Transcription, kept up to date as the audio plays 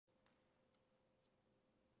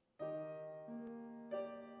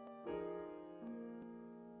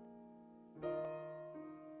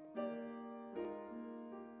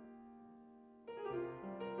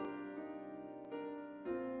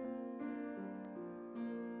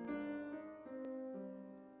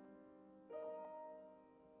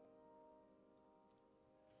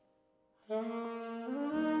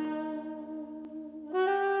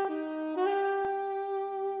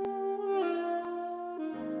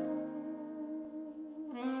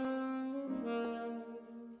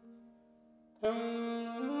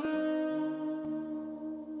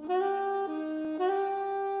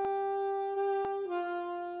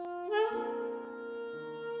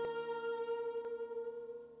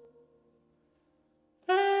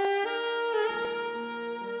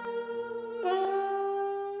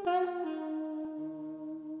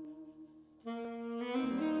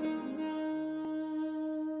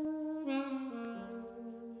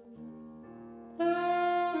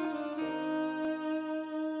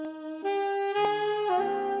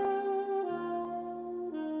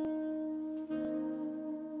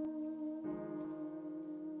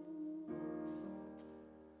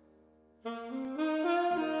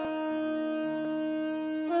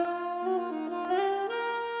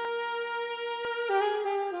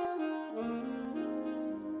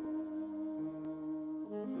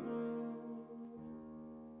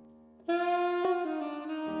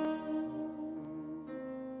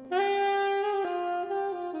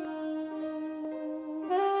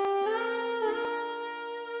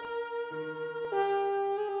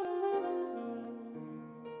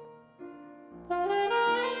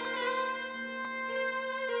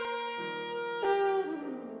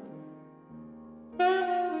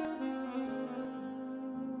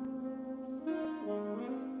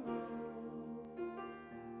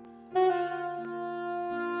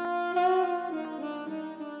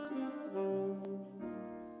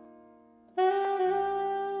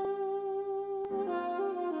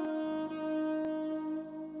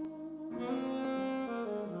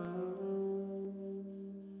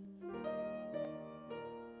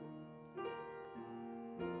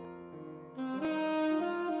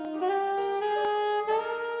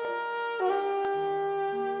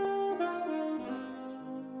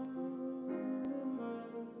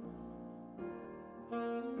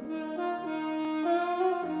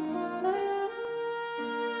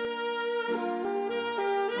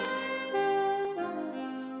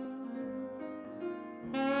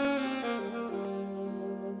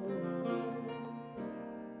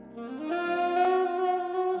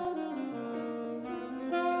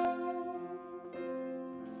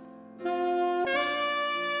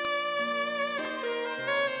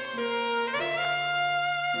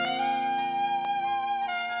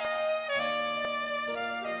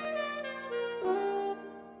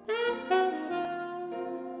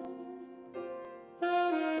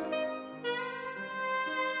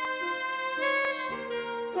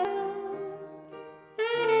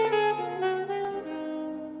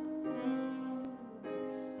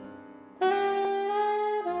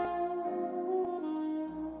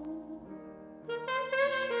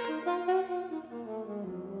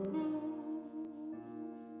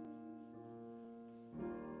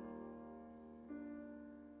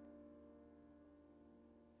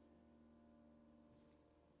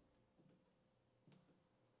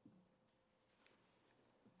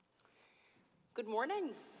Good morning,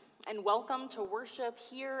 and welcome to worship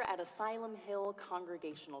here at Asylum Hill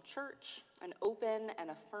Congregational Church, an open and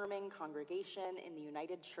affirming congregation in the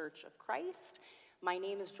United Church of Christ. My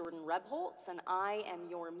name is Jordan Rebholz, and I am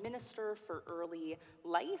your minister for early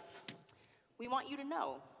life. We want you to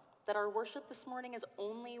know that our worship this morning is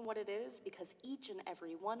only what it is because each and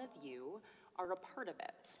every one of you are a part of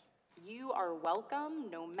it. You are welcome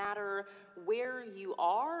no matter where you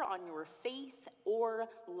are on your faith or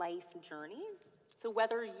life journey. So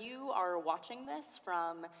whether you are watching this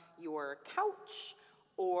from your couch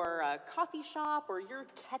or a coffee shop, or you're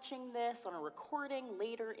catching this on a recording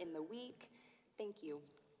later in the week, thank you.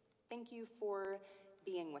 Thank you for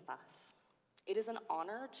being with us. It is an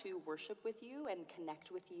honor to worship with you and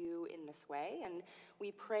connect with you in this way, and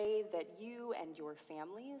we pray that you and your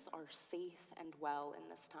families are safe and well in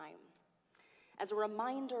this time. As a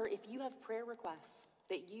reminder, if you have prayer requests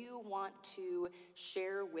that you want to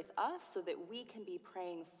share with us so that we can be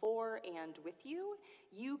praying for and with you,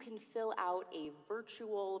 you can fill out a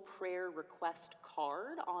virtual prayer request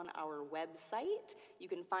card on our website. You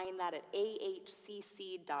can find that at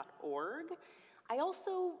ahcc.org. I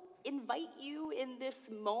also invite you in this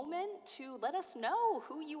moment to let us know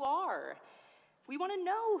who you are. We want to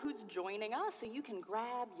know who's joining us, so you can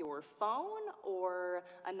grab your phone or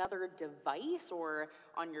another device or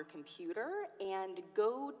on your computer and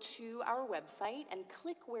go to our website and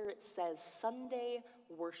click where it says Sunday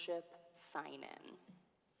Worship Sign In.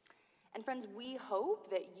 And friends, we hope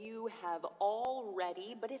that you have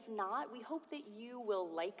already, but if not, we hope that you will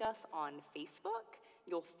like us on Facebook,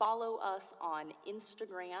 you'll follow us on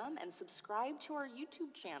Instagram, and subscribe to our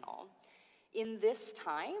YouTube channel. In this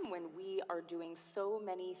time, when we are doing so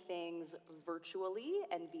many things virtually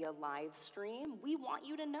and via live stream, we want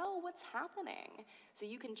you to know what's happening. So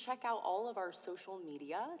you can check out all of our social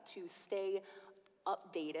media to stay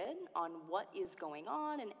updated on what is going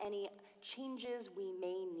on and any changes we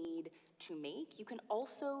may need to make. You can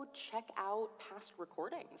also check out past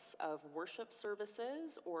recordings of worship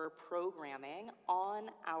services or programming on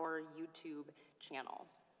our YouTube channel.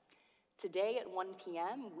 Today at 1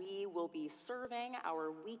 p.m., we will be serving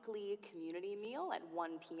our weekly community meal at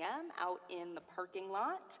 1 p.m. out in the parking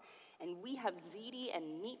lot. And we have ziti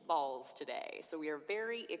and meatballs today, so we are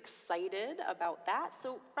very excited about that.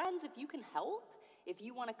 So friends, if you can help, if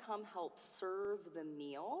you want to come help serve the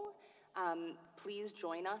meal, please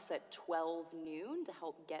join us at 12 noon to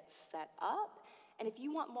help get set up. And if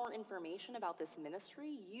you want more information about this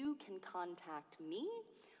ministry, you can contact me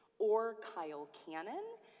or Kyle Cannon,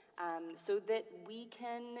 so that we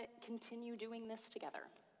can continue doing this together.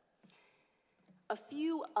 A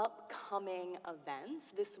few upcoming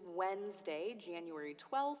events. This Wednesday, January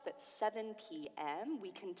 12th at 7 p.m.,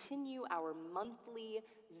 we continue our monthly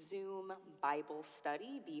Zoom Bible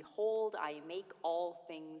study, Behold, I Make All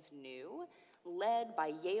Things New, led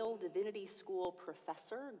by Yale Divinity School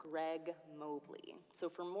professor Greg Mobley. So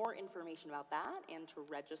for more information about that and to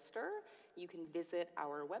register, you can visit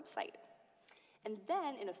our website. And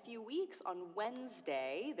then in a few weeks, on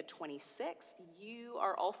Wednesday, the 26th, you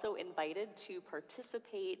are also invited to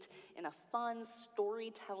participate in a fun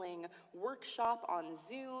storytelling workshop on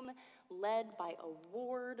Zoom led by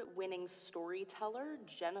award-winning storyteller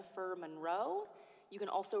Jennifer Monroe. You can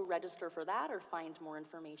also register for that or find more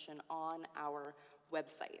information on our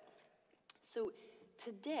website. So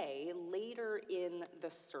today, later in the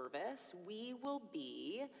service, we will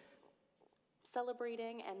be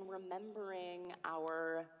celebrating and remembering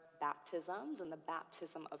our baptisms and the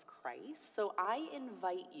baptism of Christ. So I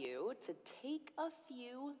invite you to take a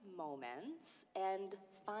few moments and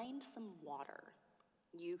find some water.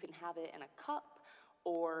 You can have it in a cup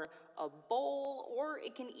or a bowl, or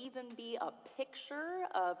it can even be a picture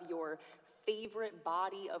of your favorite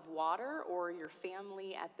body of water or your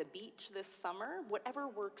family at the beach this summer. Whatever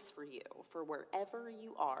works for you, for wherever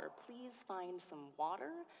you are, please find some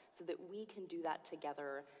water so that we can do that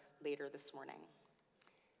together later this morning.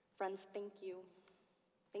 Friends, thank you.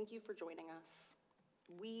 Thank you for joining us.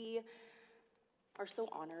 We are so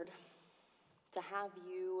honored to have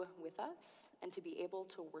you with us and to be able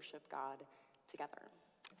to worship God together.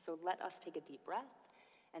 So let us take a deep breath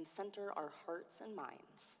and center our hearts and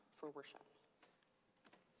minds for worship.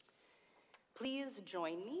 Please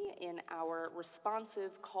join me in our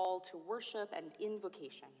responsive call to worship and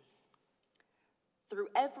invocation. Through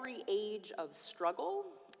every age of struggle,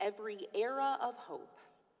 every era of hope,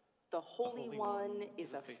 the Holy One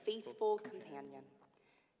is a faithful companion.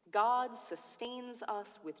 God sustains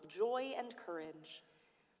us with joy and courage.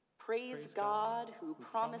 Praise God who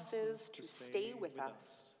promises to stay with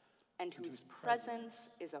us and whose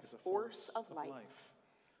presence is a force of life.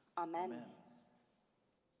 Amen.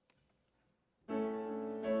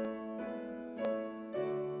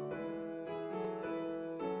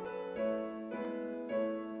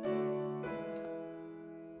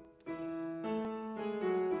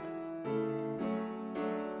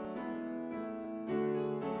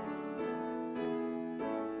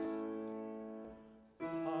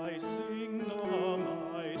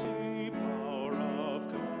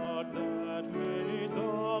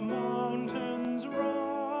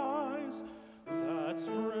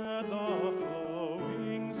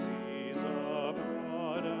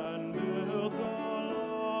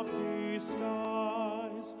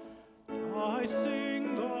 skies. I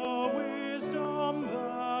sing the wisdom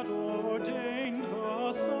that ordained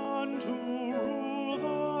the sun to rule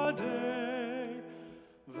the day.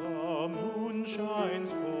 The moon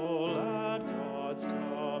shines full at God's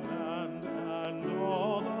command, and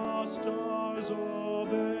all the stars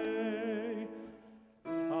obey.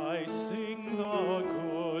 I sing the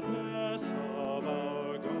goodness of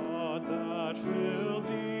our God that filled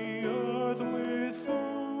the earth with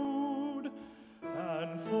food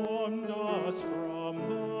and formed us from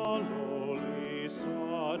the lowly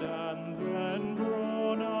sod and then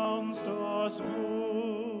pronounced us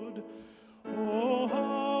good. Oh,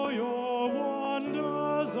 how your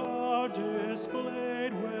wonders are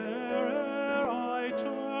displayed where'er I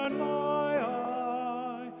turn my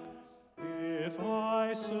eye. If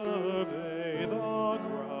I survey the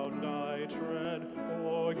ground I tread,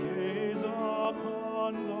 or gaze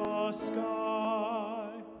upon the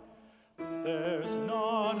sky, there's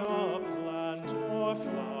not a plant or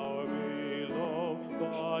flower below,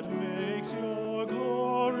 but makes your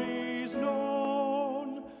glories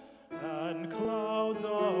known. And clouds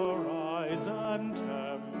arise and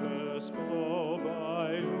tempests blow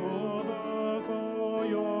by over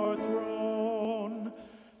your throne,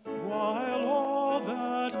 while all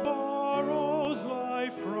that borrows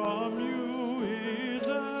life from you is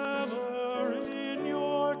ever in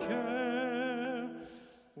your care.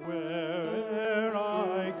 Where'er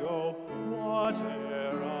I go,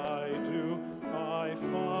 whate'er I do, I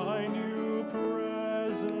find you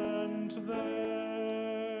present there.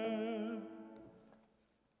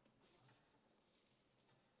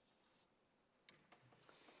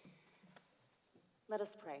 Let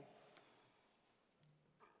us pray.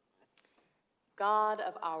 God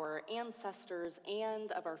of our ancestors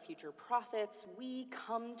and of our future prophets, we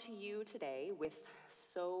come to you today with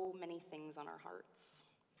so many things on our hearts.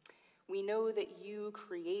 We know that you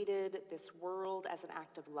created this world as an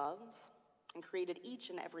act of love and created each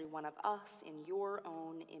and every one of us in your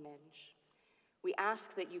own image. We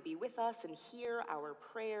ask that you be with us and hear our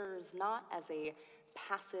prayers, not as a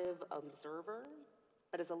passive observer,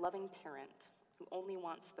 but as a loving parent who only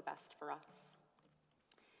wants the best for us.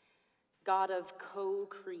 God of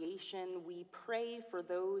co-creation, we pray for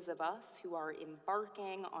those of us who are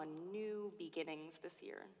embarking on new beginnings this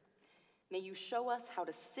year. May you show us how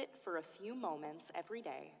to sit for a few moments every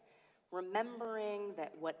day, remembering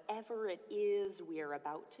that whatever it is we are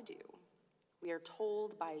about to do, we are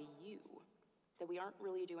told by you that we aren't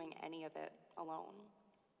really doing any of it alone.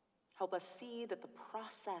 Help us see that the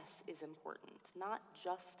process is important, not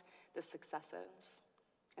just the successes,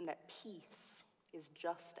 and that peace is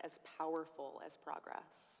just as powerful as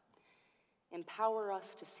progress. Empower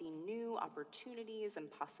us to see new opportunities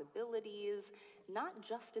and possibilities, not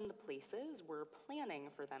just in the places we're planning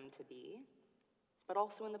for them to be, but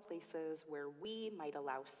also in the places where we might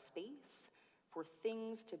allow space for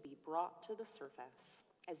things to be brought to the surface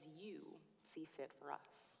as you see fit for us.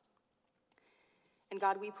 And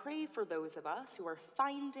God, we pray for those of us who are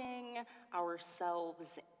finding ourselves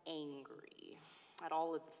angry at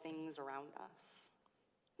all of the things around us.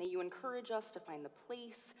 May you encourage us to find the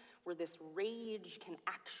place where this rage can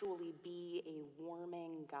actually be a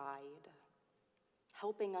warming guide,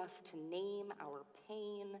 helping us to name our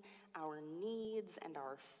pain, our needs, and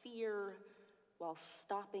our fear while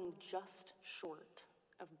stopping just short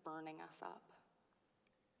of burning us up.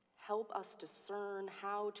 Help us discern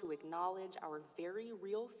how to acknowledge our very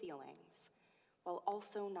real feelings while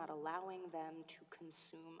also not allowing them to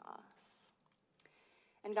consume us.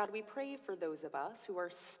 And God, we pray for those of us who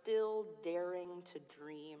are still daring to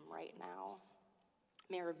dream right now.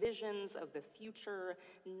 May our visions of the future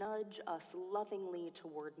nudge us lovingly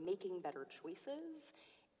toward making better choices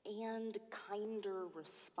and kinder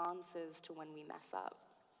responses to when we mess up.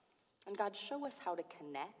 And God, show us how to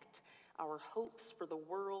connect our hopes for the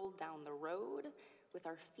world down the road with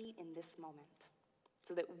our feet in this moment,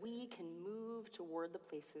 so that we can move toward the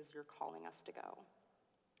places you're calling us to go.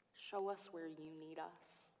 Show us where you need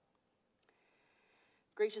us.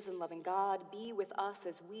 Gracious and loving God, be with us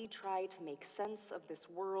as we try to make sense of this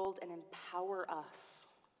world and empower us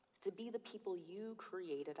to be the people you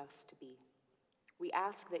created us to be. We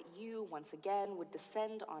ask that you, once again, would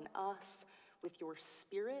descend on us with your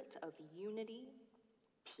spirit of unity,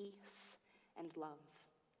 peace, and love.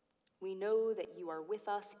 We know that you are with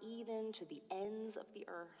us even to the ends of the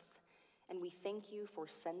earth, and we thank you for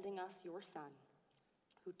sending us your Son,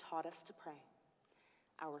 who taught us to pray.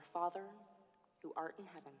 Our Father, who art in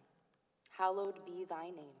heaven, hallowed be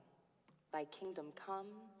thy name. Thy kingdom come,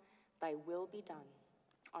 thy will be done,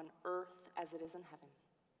 on earth as it is in heaven.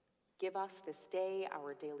 Give us this day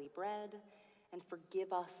our daily bread, and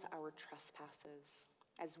forgive us our trespasses,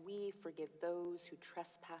 as we forgive those who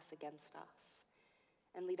trespass against us.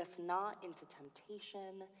 And lead us not into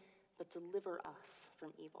temptation, but deliver us from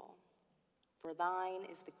evil. For thine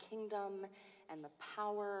is the kingdom, and the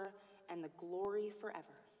power, and the glory forever.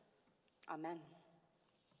 Amen.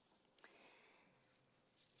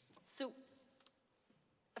 So,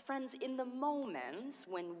 friends, in the moments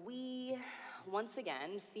when we once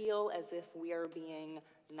again feel as if we are being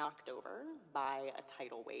knocked over by a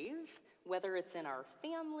tidal wave, whether it's in our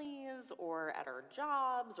families or at our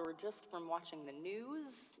jobs or just from watching the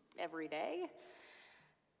news every day,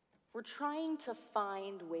 we're trying to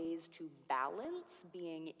find ways to balance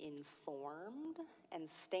being informed and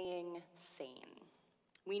staying sane.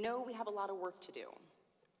 We know we have a lot of work to do.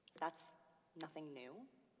 That's nothing new.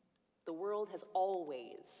 The world has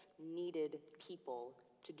always needed people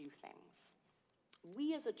to do things.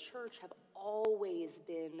 We as a church have always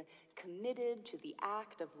been committed to the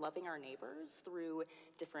act of loving our neighbors through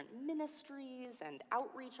different ministries and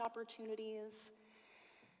outreach opportunities.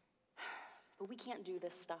 But we can't do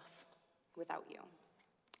this stuff without you.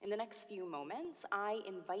 In the next few moments, I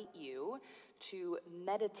invite you to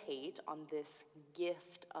meditate on this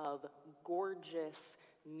gift of gorgeous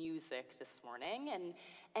music this morning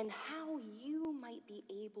and how you might be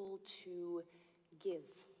able to give,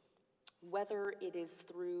 whether it is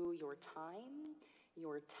through your time,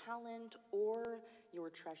 your talent, or your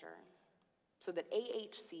treasure, so that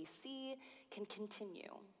AHCC can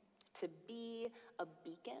continue to be a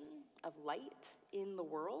beacon of light in the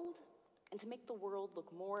world and to make the world look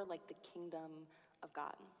more like the kingdom of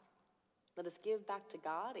God. Let us give back to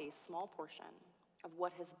God a small portion of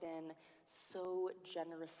what has been so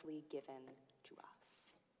generously given to us.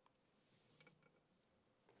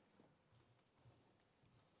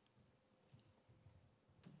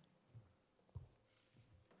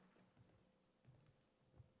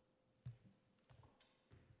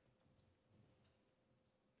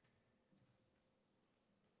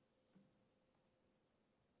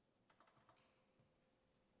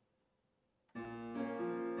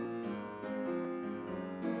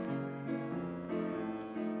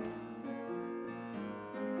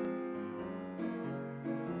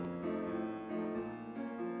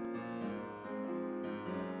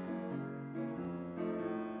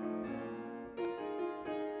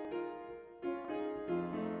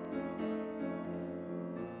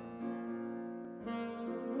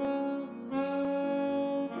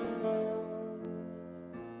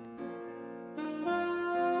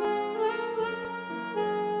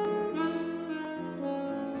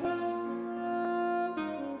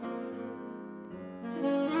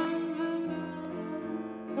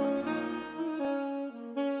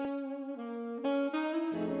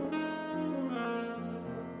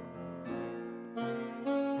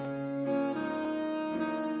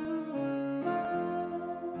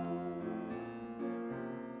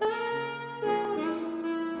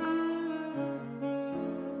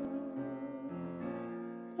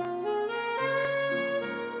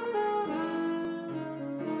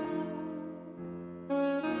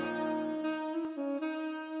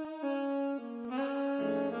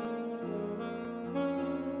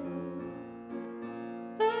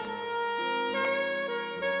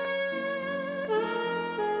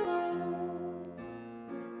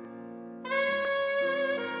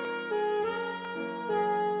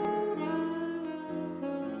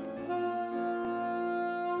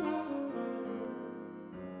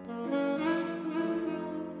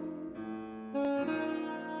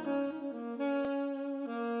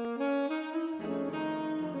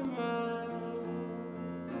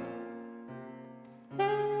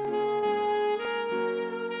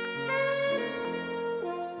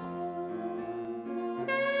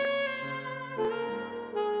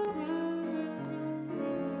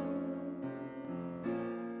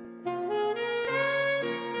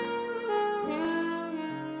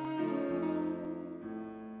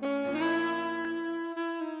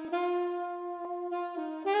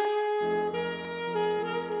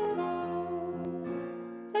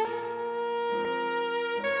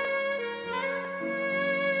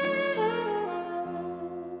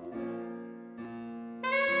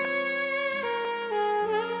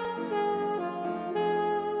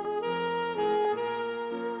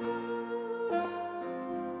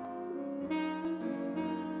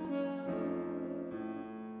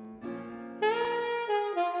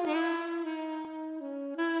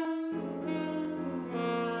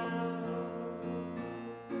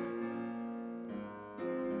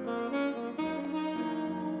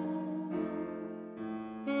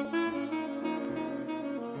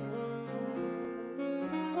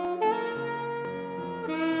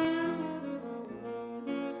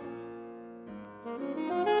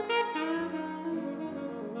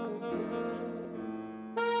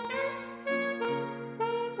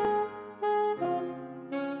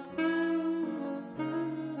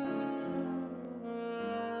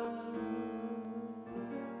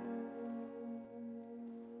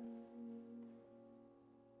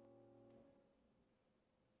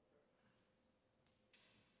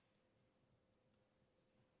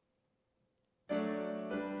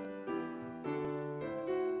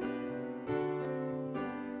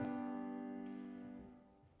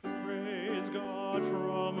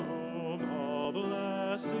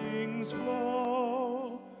 blessings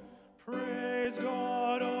flow. Praise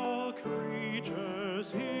God, all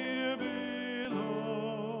creatures here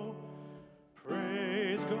below.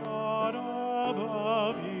 Praise God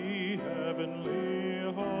above, ye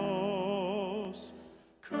heavenly hosts.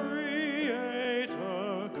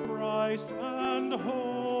 Creator, Christ, and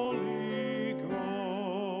Holy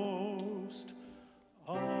Ghost.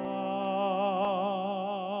 Amen.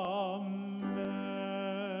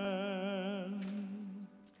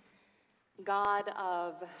 God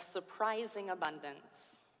of surprising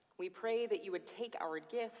abundance, we pray that you would take our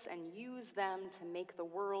gifts and use them to make the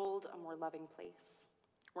world a more loving place.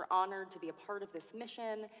 We're honored to be a part of this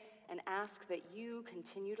mission and ask that you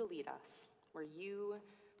continue to lead us where you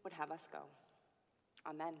would have us go.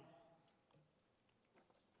 Amen.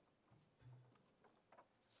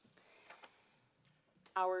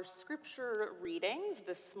 Our scripture readings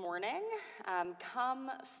this morning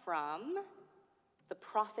come from the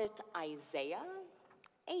prophet Isaiah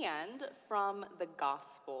and from the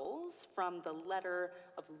Gospels, from the letter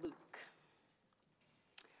of Luke.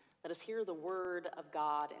 Let us hear the word of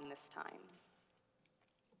God in this time.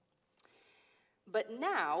 But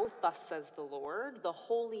now, thus says the Lord, the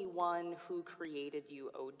Holy One who created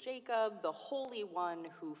you, O Jacob, the Holy One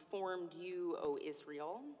who formed you, O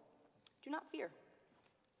Israel, do not fear,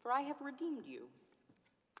 for I have redeemed you.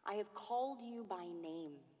 I have called you by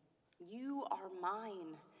name. You are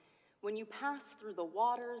mine. When you pass through the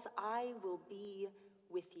waters, I will be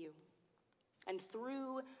with you. And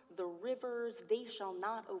through the rivers, they shall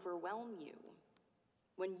not overwhelm you.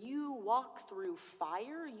 When you walk through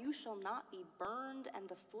fire, you shall not be burned, and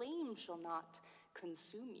the flame shall not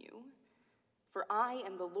consume you. For I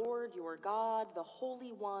am the Lord your God, the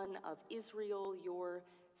Holy One of Israel, your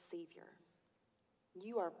Savior.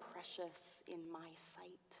 You are precious in my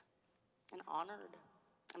sight and honored,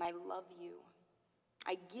 and I love you.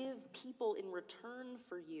 I give people in return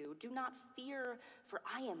for you. Do not fear, for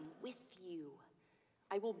I am with you.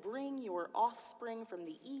 I will bring your offspring from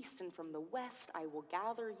the east, and from the west I will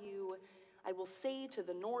gather you. I will say to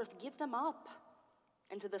the north, give them up,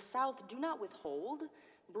 and to the south, do not withhold.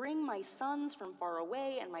 Bring my sons from far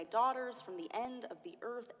away, and my daughters from the end of the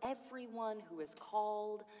earth, everyone who is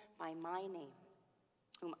called by my name,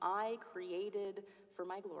 whom I created for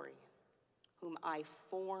my glory, whom I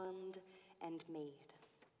formed and made.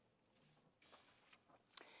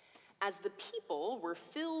 As the people were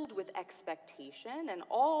filled with expectation, and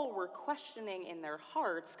all were questioning in their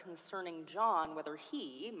hearts concerning John whether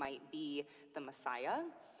he might be the Messiah,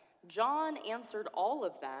 John answered all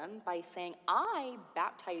of them by saying, I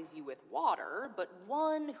baptize you with water, but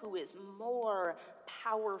one who is more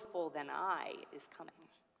powerful than I is coming.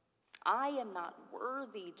 I am not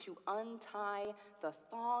worthy to untie the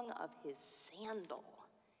thong of his sandal.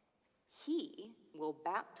 He will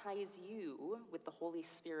baptize you with the Holy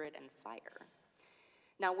Spirit and fire.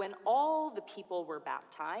 Now, when all the people were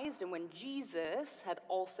baptized, and when Jesus had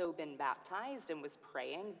also been baptized and was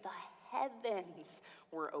praying, the heavens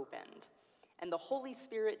were opened, and the Holy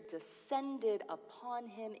Spirit descended upon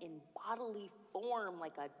him in bodily form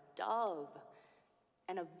like a dove,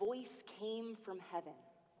 and a voice came from heaven.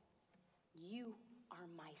 You are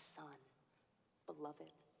my Son,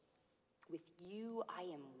 beloved. With you I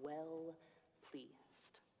am well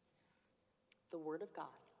pleased. The word of God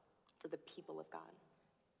for the people of God.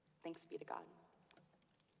 Thanks be to God.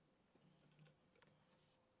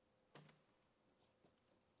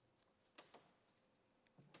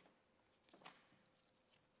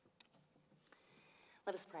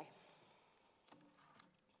 Let us pray.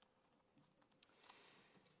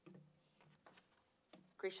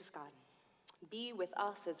 Gracious God, be with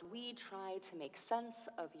us as we try to make sense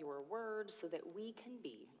of your word so that we can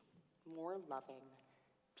be more loving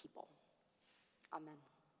people. Amen.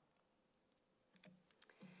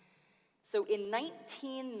 So in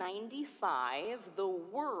 1995, the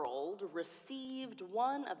world received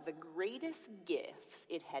one of the greatest gifts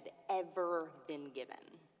it had ever been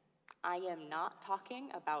given. I am not talking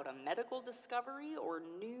about a medical discovery or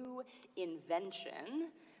new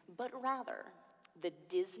invention, but rather the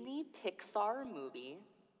Disney Pixar movie,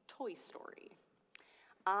 Toy Story.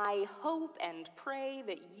 I hope and pray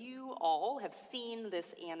that you all have seen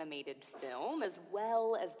this animated film, as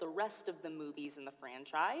well as the rest of the movies in the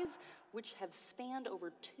franchise, which have spanned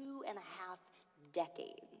over 2.5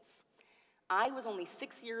 decades. I was only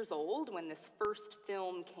 6 years old when this first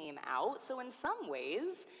film came out, so in some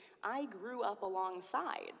ways, I grew up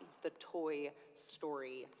alongside the Toy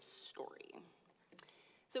Story story.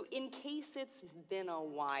 So in case it's been a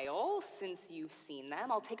while since you've seen them,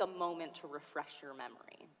 I'll take a moment to refresh your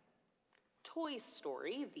memory. Toy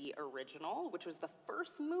Story, the original, which was the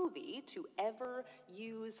first movie to ever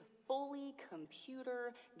use fully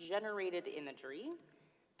computer-generated imagery,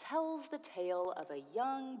 tells the tale of a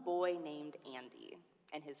young boy named Andy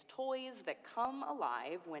and his toys that come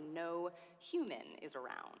alive when no human is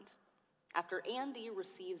around. After Andy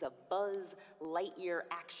receives a Buzz Lightyear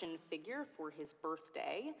action figure for his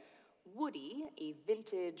birthday, Woody, a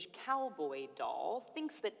vintage cowboy doll,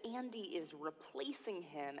 thinks that Andy is replacing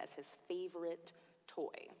him as his favorite toy.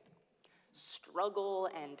 Struggle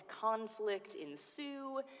and conflict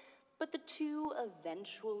ensue, but the two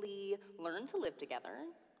eventually learn to live together,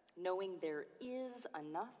 knowing there is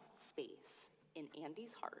enough space in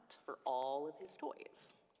Andy's heart for all of his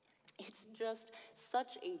toys. It's just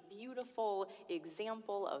such a beautiful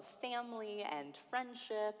example of family and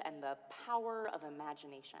friendship and the power of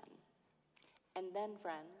imagination. And then,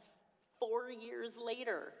 friends, 4 years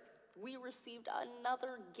later, we received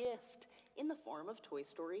another gift in the form of Toy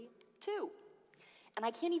Story 2. And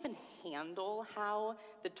I can't even handle how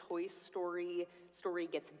the Toy Story story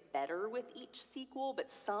gets better with each sequel, but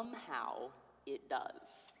somehow it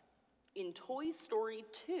does. In Toy Story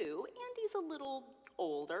 2, Andy's a little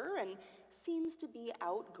older and seems to be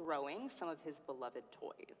outgrowing some of his beloved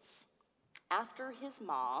toys. After his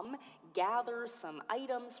mom gathers some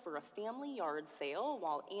items for a family yard sale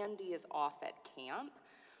while Andy is off at camp,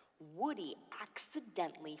 Woody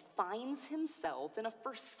accidentally finds himself in a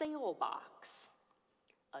for sale box.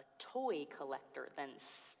 A toy collector then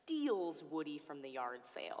steals Woody from the yard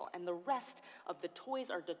sale, and the rest of the toys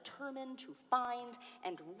are determined to find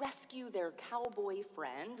and rescue their cowboy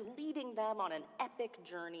friend, leading them on an epic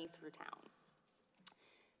journey through town.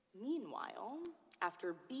 Meanwhile,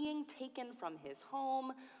 after being taken from his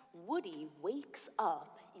home, Woody wakes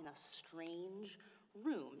up in a strange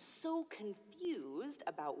room, so confused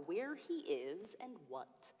about where he is and what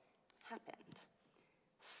happened.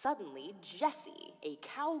 Suddenly, Jessie, a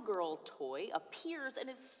cowgirl toy, appears and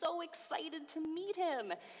is so excited to meet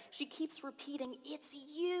him. She keeps repeating, "It's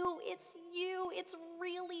you, it's you, it's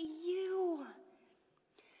really you."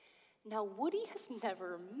 Now, Woody has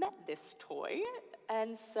never met this toy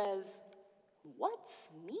and says,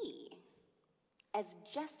 "What's me?" As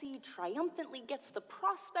Jessie triumphantly gets the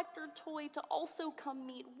Prospector toy to also come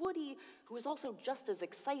meet Woody, who is also just as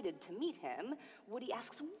excited to meet him, Woody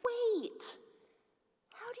asks, "Wait,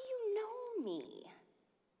 how do you know me?"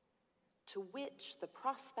 To which the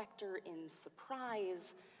Prospector, in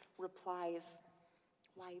surprise, replies,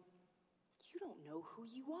 "Why, you don't know who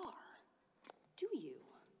you are, do you?"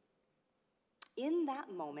 In that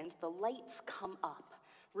moment, the lights come up,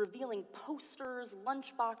 revealing posters,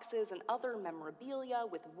 lunchboxes, and other memorabilia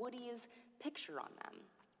with Woody's picture on them.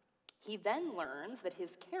 He then learns that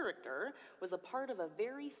his character was a part of a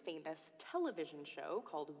very famous television show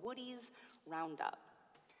called Woody's Roundup.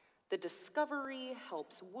 The discovery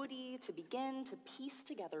helps Woody to begin to piece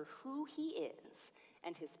together who he is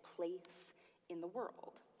and his place in the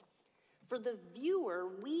world. For the viewer,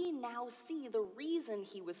 we now see the reason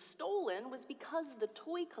he was stolen was because the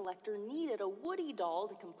toy collector needed a Woody doll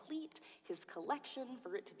to complete his collection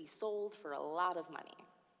for it to be sold for a lot of money.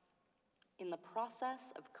 In the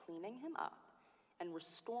process of cleaning him up and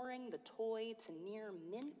restoring the toy to near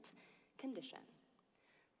mint condition,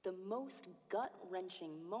 the most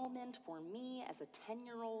gut-wrenching moment for me as a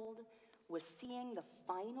 10-year-old was seeing the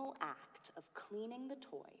final act of cleaning the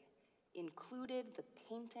toy included the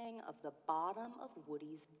painting of the bottom of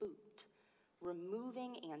Woody's boot,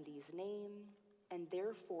 removing Andy's name and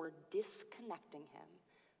therefore disconnecting him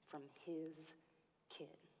from his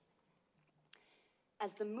kid.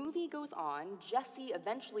 As the movie goes on, Jessie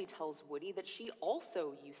eventually tells Woody that she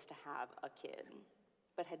also used to have a kid,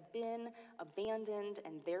 but had been abandoned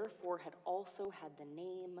and therefore had also had the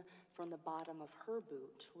name from the bottom of her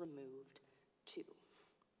boot removed too.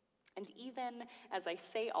 And even as I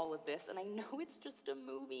say all of this, and I know it's just a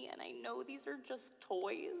movie, and I know these are just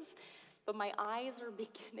toys, but my eyes are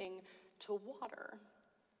beginning to water.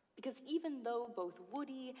 Because even though both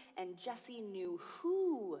Woody and Jessie knew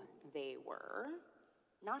who they were,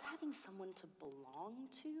 not having someone to belong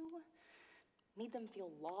to made them feel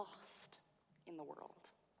lost in the world.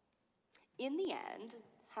 In the end,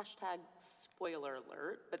 hashtag spoiler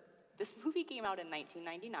alert, but this movie came out in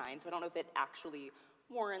 1999, so I don't know if it actually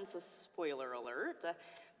warrants a spoiler alert.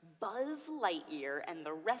 Buzz Lightyear and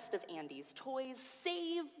the rest of Andy's toys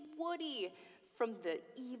save Woody from the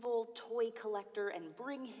evil toy collector and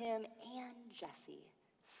bring him and Jessie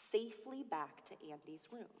safely back to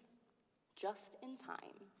Andy's room, just in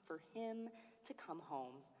time for him to come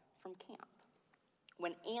home from camp.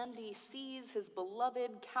 When Andy sees his beloved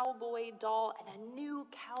cowboy doll and a new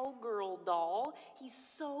cowgirl doll, he's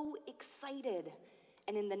so excited.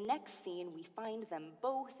 And in the next scene, we find them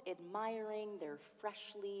both admiring their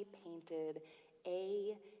freshly painted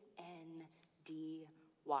ANDY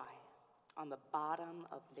on the bottom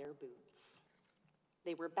of their boots.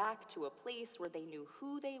 They were back to a place where they knew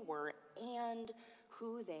who they were and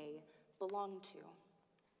who they belonged to.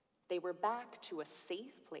 They were back to a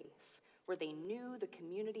safe place where they knew the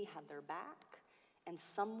community had their back and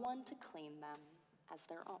someone to claim them as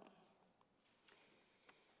their own.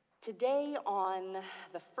 Today, on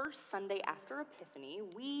the first Sunday after Epiphany,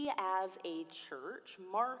 we as a church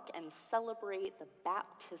mark and celebrate the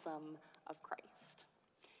baptism of Christ.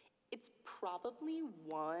 It's probably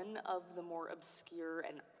one of the more obscure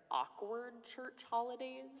and awkward church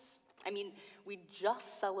holidays. I mean, we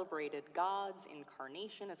just celebrated God's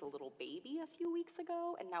incarnation as a little baby a few weeks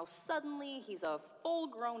ago, and now suddenly he's a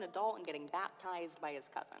full-grown adult and getting baptized by his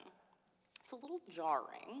cousin. It's a little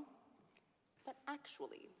jarring, but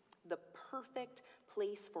actually the perfect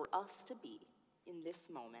place for us to be in this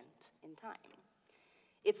moment in time.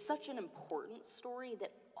 It's such an important story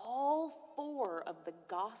that all four of the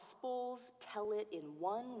Gospels tell it in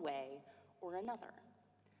one way or another.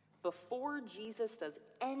 Before Jesus does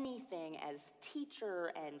anything as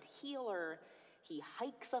teacher and healer, he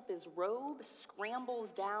hikes up his robe,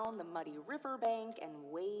 scrambles down the muddy riverbank, and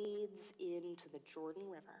wades into the Jordan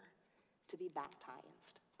River to be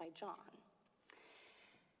baptized by John.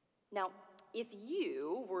 Now, if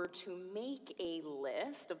you were to make a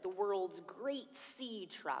list of the world's great sea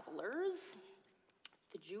travelers,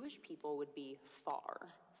 the Jewish people would be far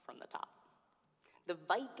from the top. The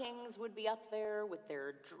Vikings would be up there with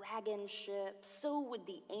their dragon ships. So would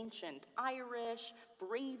the ancient Irish,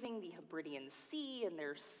 braving the Hebridean Sea in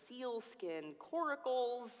their sealskin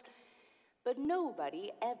coracles. But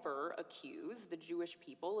nobody ever accused the Jewish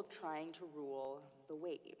people of trying to rule the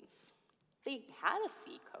waves. They had a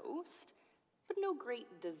seacoast, but no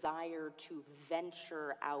great desire to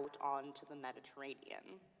venture out onto the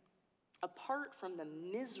Mediterranean. Apart from the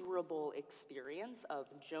miserable experience of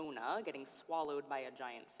Jonah getting swallowed by a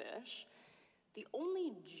giant fish, the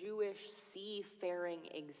only Jewish seafaring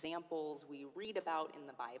examples we read about in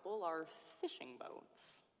the Bible are fishing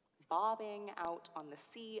boats, bobbing out on the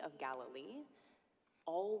Sea of Galilee,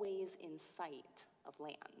 always in sight of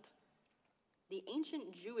land. The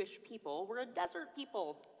ancient Jewish people were a desert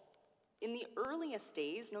people. In the earliest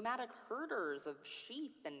days, nomadic herders of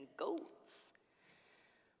sheep and goats.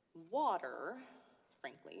 Water,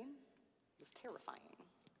 frankly, was terrifying.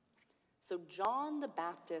 So John the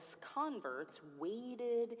Baptist's converts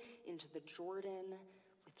waded into the Jordan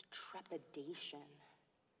with trepidation.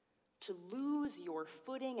 To lose your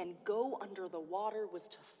footing and go under the water was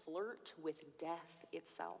to flirt with death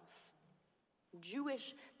itself.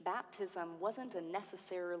 Jewish baptism wasn't a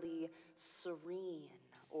necessarily serene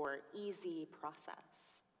or easy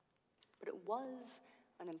process, but it was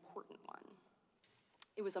an important one.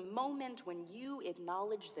 It was a moment when you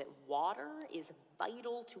acknowledged that water is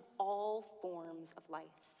vital to all forms of life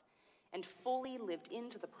and fully lived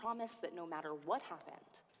into the promise that no matter what happened,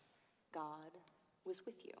 God was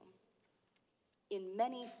with you. In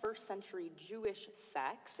many first-century Jewish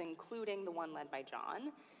sects, including the one led by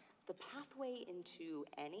John, the pathway into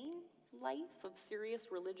any life of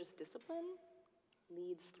serious religious discipline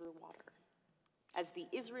leads through water. As the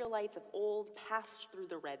Israelites of old passed through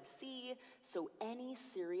the Red Sea, so any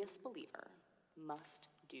serious believer must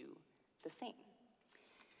do the same.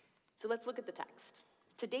 So let's look at the text.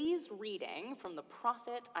 Today's reading from the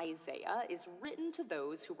prophet Isaiah is written to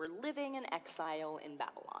those who were living in exile in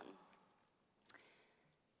Babylon.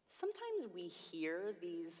 Sometimes we hear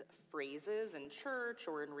these phrases in church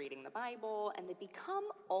or in reading the Bible, and they become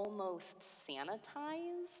almost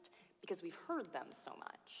sanitized because we've heard them so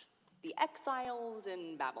much. The exiles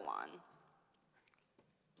in Babylon.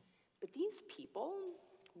 But these people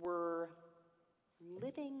were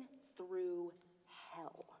living through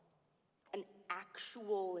hell, an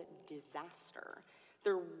actual disaster.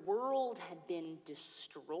 Their world had been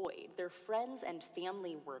destroyed. Their friends and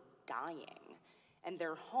family were dying, and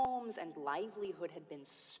their homes and livelihood had been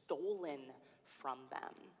stolen from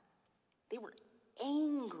them. They were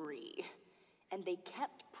angry, and they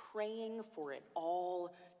kept praying for it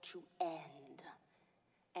all to end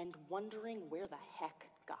and wondering where the heck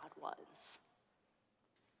God was.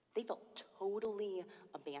 They felt totally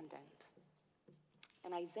abandoned.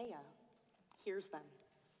 And Isaiah hears them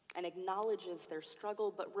and acknowledges their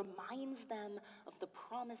struggle, but reminds them of the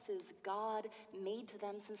promises God made to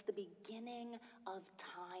them since the beginning of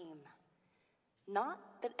time.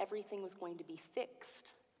 Not that everything was going to be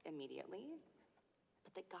fixed immediately,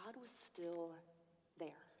 but that God was still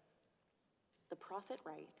there. The prophet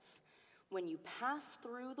writes, "When you pass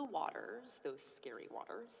through the waters, those scary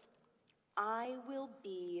waters, I will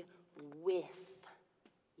be with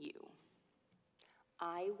you."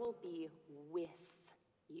 I will be with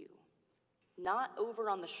you. Not over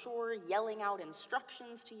on the shore yelling out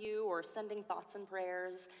instructions to you or sending thoughts and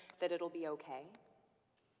prayers that it'll be okay.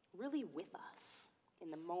 Really with us in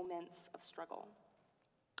the moments of struggle.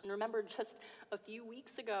 And remember, just a few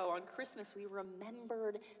weeks ago on Christmas, we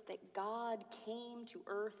remembered that God came to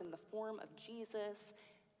earth in the form of Jesus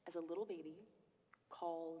as a little baby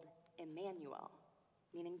called Emmanuel,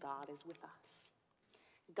 meaning God is with us.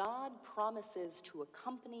 God promises to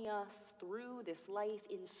accompany us through this life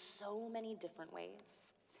in so many different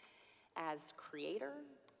ways. As creator,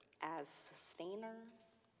 as sustainer,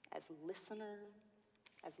 as listener,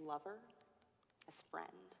 as lover, as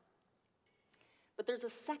friend. But there's a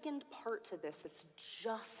second part to this that's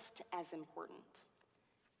just as important.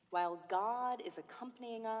 While God is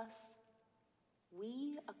accompanying us,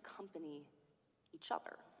 we accompany each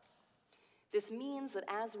other. This means that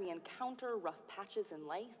as we encounter rough patches in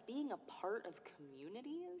life, being a part of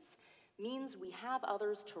communities means we have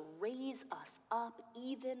others to raise us up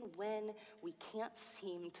even when we can't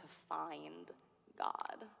seem to find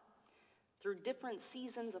God. Through different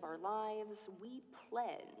seasons of our lives, we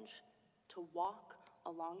pledge to walk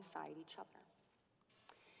alongside each other.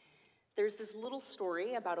 There's this little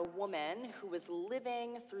story about a woman who was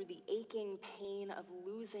living through the aching pain of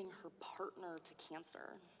losing her partner to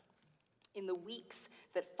cancer. In the weeks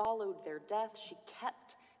that followed their death, she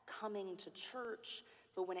kept coming to church,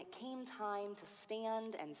 but when it came time to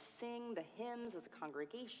stand and sing the hymns as a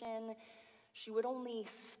congregation, she would only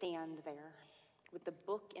stand there with the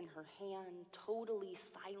book in her hand, totally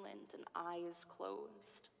silent and eyes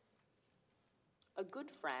closed. A good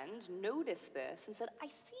friend noticed this and said, "I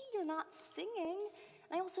see you're not singing,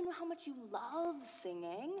 and I also know how much you love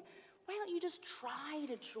singing. Why don't you just try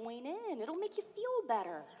to join in? It'll make you feel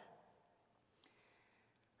better."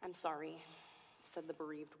 "I'm sorry," said the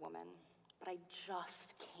bereaved woman, "but I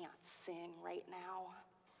just can't sing right now.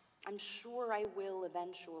 I'm sure I will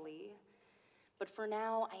eventually, but for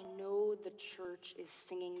now I know the church is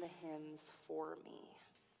singing the hymns for me,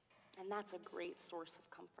 and that's a great source of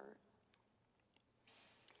comfort."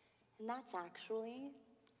 And that's actually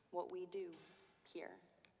what we do here.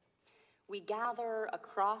 We gather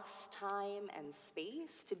across time and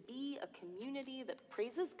space to be a community that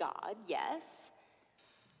praises God, yes,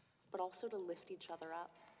 but also to lift each other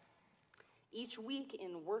up. Each week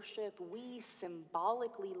in worship, we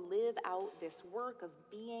symbolically live out this work of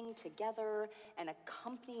being together and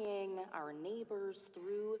accompanying our neighbors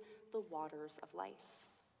through the waters of life.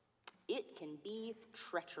 It can be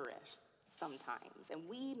treacherous sometimes, and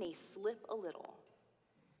we may slip a little,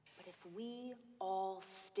 but if we all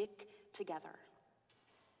stick together,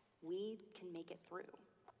 we can make it through.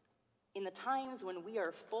 In the times when we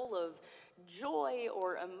are full of joy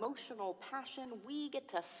or emotional passion, we get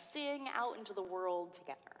to sing out into the world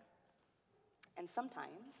together. And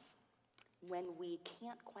sometimes, when we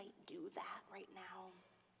can't quite do that right now,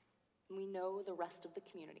 we know the rest of the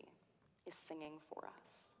community is singing for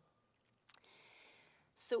us.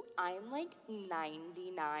 So I'm like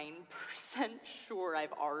 99% sure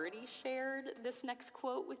I've already shared this next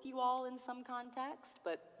quote with you all in some context,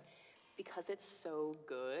 but because it's so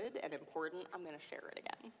good and important, I'm going to share it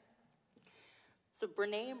again. So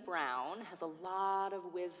Brené Brown has a lot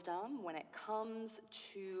of wisdom when it comes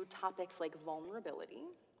to topics like vulnerability.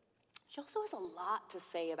 She also has a lot to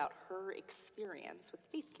say about her experience with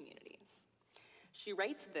faith communities. She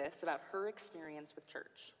writes this about her experience with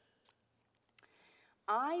church.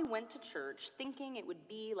 "I went to church thinking it would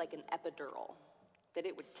be like an epidural, that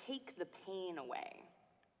it would take the pain away.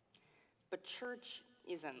 But church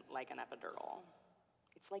isn't like an epidural.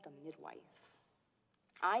 It's like a midwife.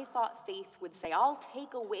 I thought faith would say, 'I'll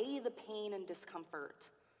take away the pain and discomfort.'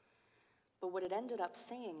 But what it ended up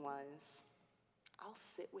saying was, 'I'll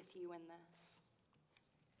sit with you in this.'"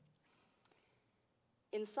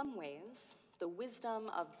 In some ways, the wisdom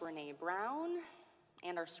of Brené Brown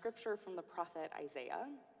and our scripture from the prophet Isaiah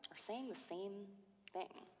are saying the same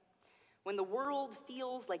thing. When the world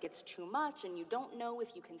feels like it's too much and you don't know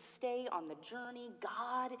if you can stay on the journey,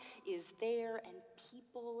 God is there and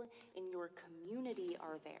people in your community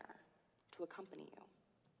are there to accompany you.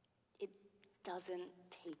 It doesn't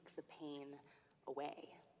take the pain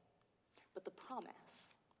away. But the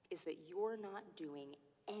promise is that you're not doing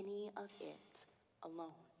any of it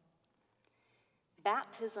alone.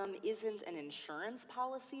 Baptism isn't an insurance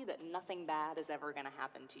policy that nothing bad is ever going to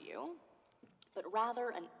happen to you, but rather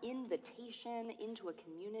an invitation into a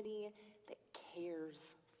community that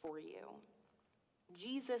cares for you.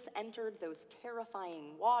 Jesus entered those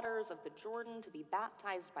terrifying waters of the Jordan to be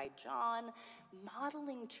baptized by John,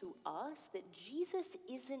 modeling to us that Jesus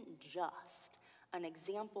isn't just an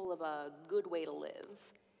example of a good way to live,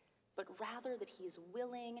 but rather that he's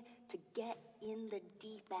willing to get in the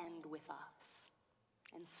deep end with us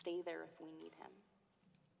and stay there if we need him.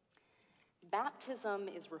 Baptism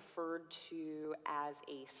is referred to as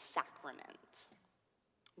a sacrament.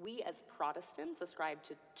 We as Protestants ascribe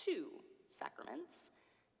to two sacraments,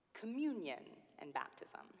 communion and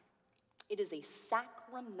baptism. It is a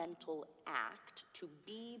sacramental act to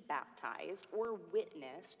be baptized or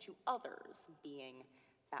witness to others being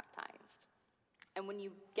baptized. And when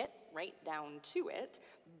you get right down to it,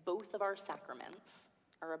 both of our sacraments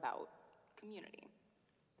are about community.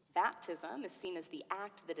 Baptism is seen as the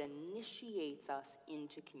act that initiates us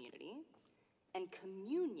into community, and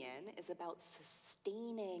communion is about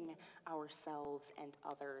sustaining ourselves and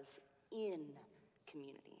others in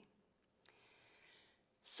community.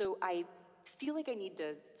 So I feel like I need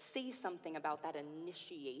to say something about that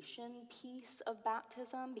initiation piece of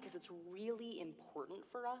baptism because it's really important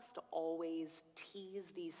for us to always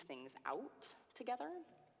tease these things out together.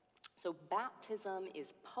 So baptism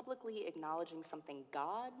is publicly acknowledging something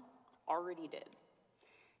God already did.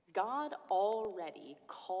 God already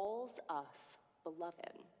calls us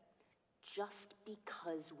beloved just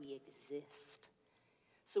because we exist.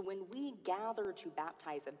 So when we gather to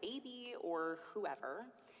baptize a baby or whoever,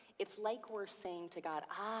 it's like we're saying to God,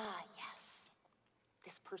 yes,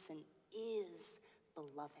 this person is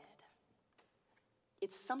beloved.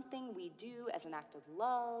 It's something we do as an act of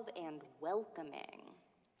love and welcoming.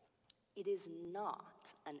 It is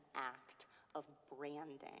not an act of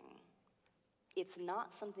branding. It's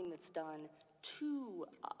not something that's done to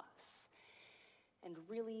us. And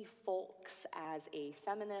really, folks, as a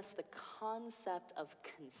feminist, the concept of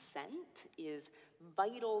consent is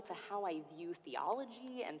vital to how I view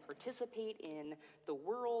theology and participate in the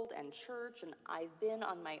world and church. And I've been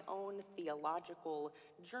on my own theological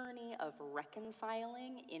journey of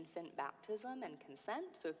reconciling infant baptism and consent.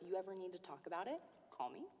 So if you ever need to talk about it,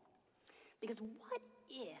 call me. Because what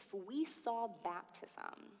if we saw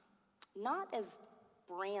baptism not as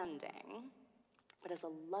branding, but as a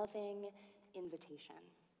loving invitation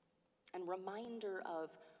and reminder of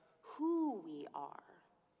who we are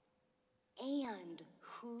and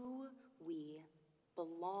who we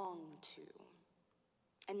belong to.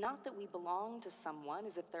 And not that we belong to someone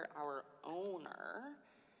as if they're our owner,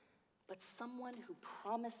 but someone who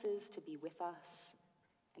promises to be with us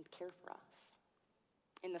and care for us.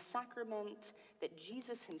 In the sacrament that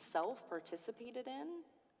Jesus himself participated in,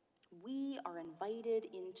 we are invited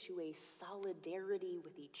into a solidarity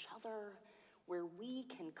with each other where we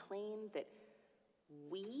can claim that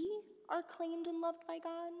we are claimed and loved by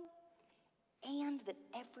God and that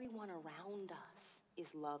everyone around us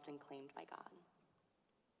is loved and claimed by God.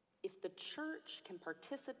 If the church can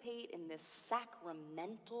participate in this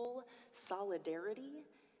sacramental solidarity,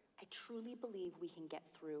 I truly believe we can get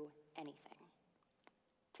through anything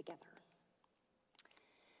together.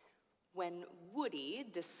 When Woody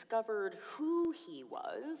discovered who he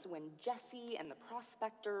was, when Jesse and the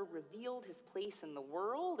prospector revealed his place in the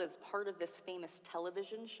world as part of this famous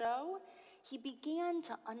television show, he began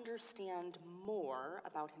to understand more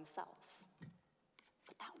about himself.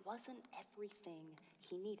 But that wasn't everything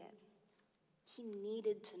he needed. He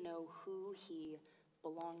needed to know who he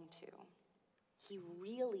belonged to. He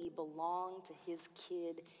really belonged to his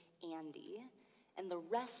kid, Andy, and the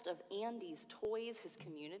rest of Andy's toys, his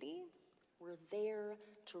community, were there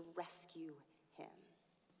to rescue him.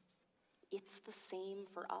 It's the same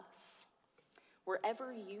for us.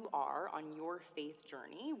 Wherever you are on your faith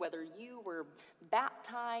journey, whether you were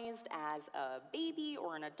baptized as a baby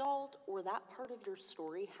or an adult, or that part of your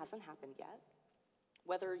story hasn't happened yet,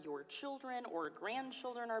 whether your children or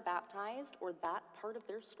grandchildren are baptized, or that part of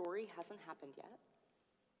their story hasn't happened yet,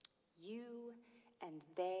 you and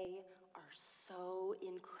they are so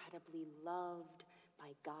incredibly loved by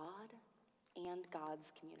God and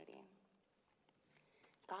God's community.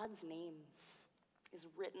 God's name is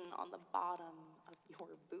written on the bottom of your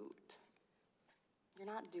boot. You're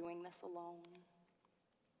not doing this alone.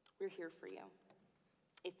 We're here for you.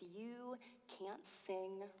 If you can't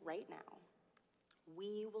sing right now,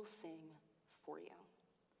 we will sing for you.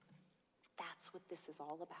 That's what this is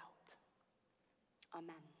all about.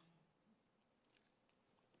 Amen.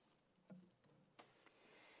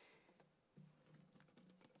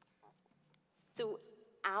 So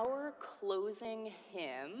our closing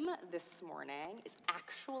hymn this morning is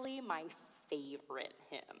actually my favorite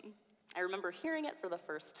hymn. I remember hearing it for the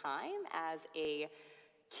first time as a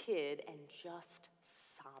kid and just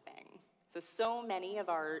sobbing. So many of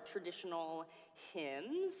our traditional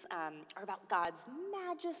hymns are about God's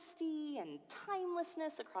majesty and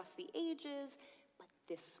timelessness across the ages, but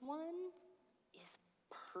this one is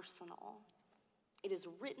personal. It is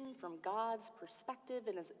written from God's perspective,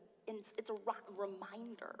 and it's a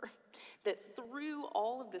reminder that through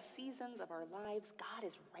all of the seasons of our lives, God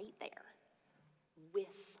is right there with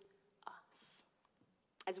us.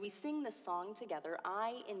 As we sing this song together,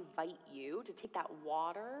 I invite you to take that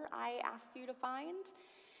water I asked you to find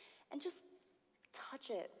and just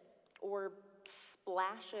touch it, or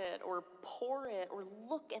splash it, or pour it, or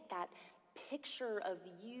look at that picture of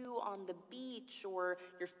you on the beach or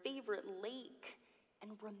your favorite lake,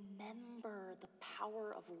 and remember the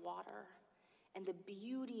power of water and the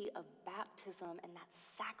beauty of baptism and that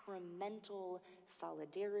sacramental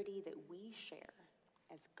solidarity that we share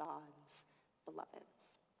as God's beloveds.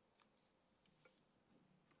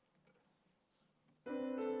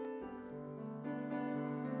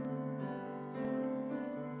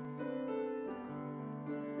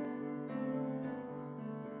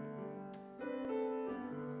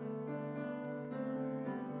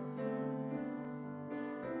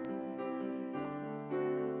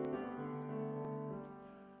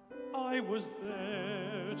 I was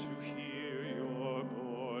there to hear your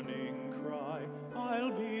morning cry.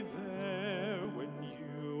 I'll be there when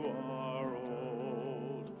you are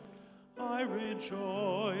old. I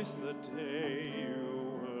rejoice the day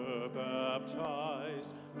you were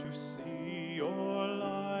baptized to see your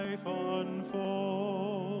life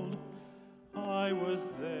unfold. I was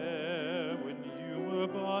there when you were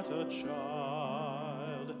but a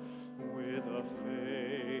child, with a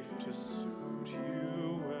faith to suit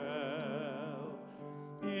you well.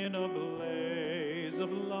 In a blaze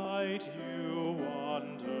of light you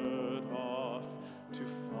wandered off to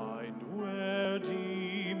find where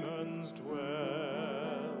demons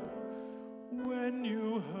dwell. When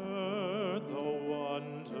you heard the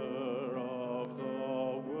wonder of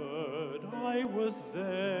the word, I was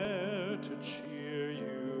there to cheer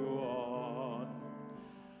you on.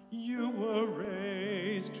 You were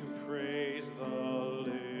raised to praise the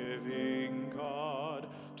living God,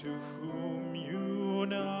 to whom you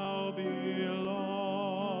now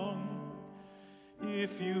belong.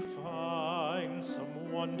 If you find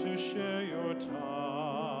someone to share your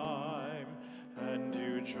time, and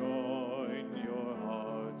you join your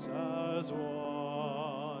hearts as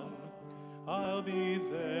one, I'll be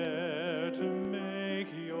there to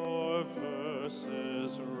make your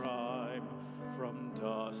verses rhyme from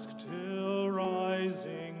dusk till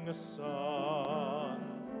rising sun.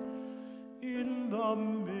 In the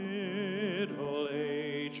Middle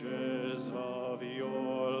Ages of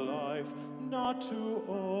your life, not too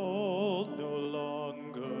old, no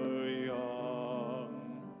longer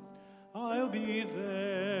young, I'll be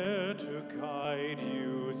there to guide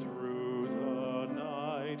you through the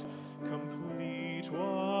night, complete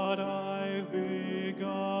what I've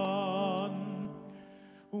begun.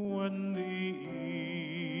 When the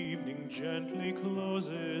evening gently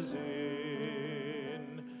closes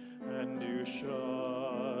in, and you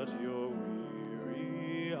shut your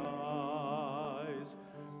weary eyes,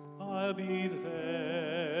 I'll be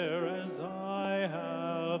there as I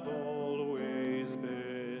have always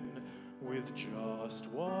been, with just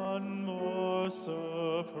one more surprise.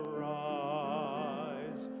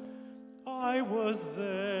 I was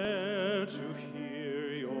there to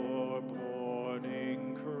hear your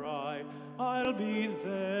morning cry. I'll be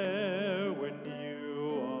there when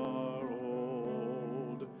you are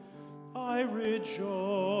old. I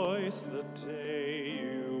rejoice the day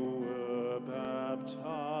you were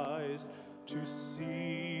baptized to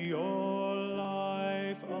see your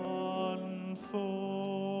life unfold.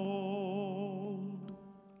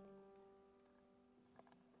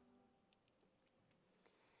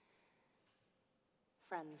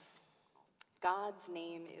 Friends, God's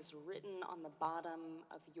name is written on the bottom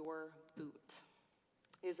of your boot.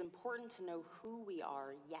 It is important to know who we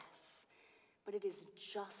are, yes, but it is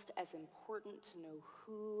just as important to know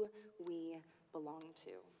who we belong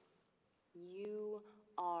to. You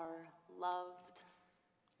are loved.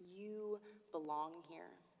 You belong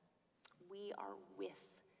here. We are with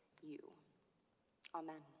you.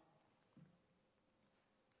 Amen.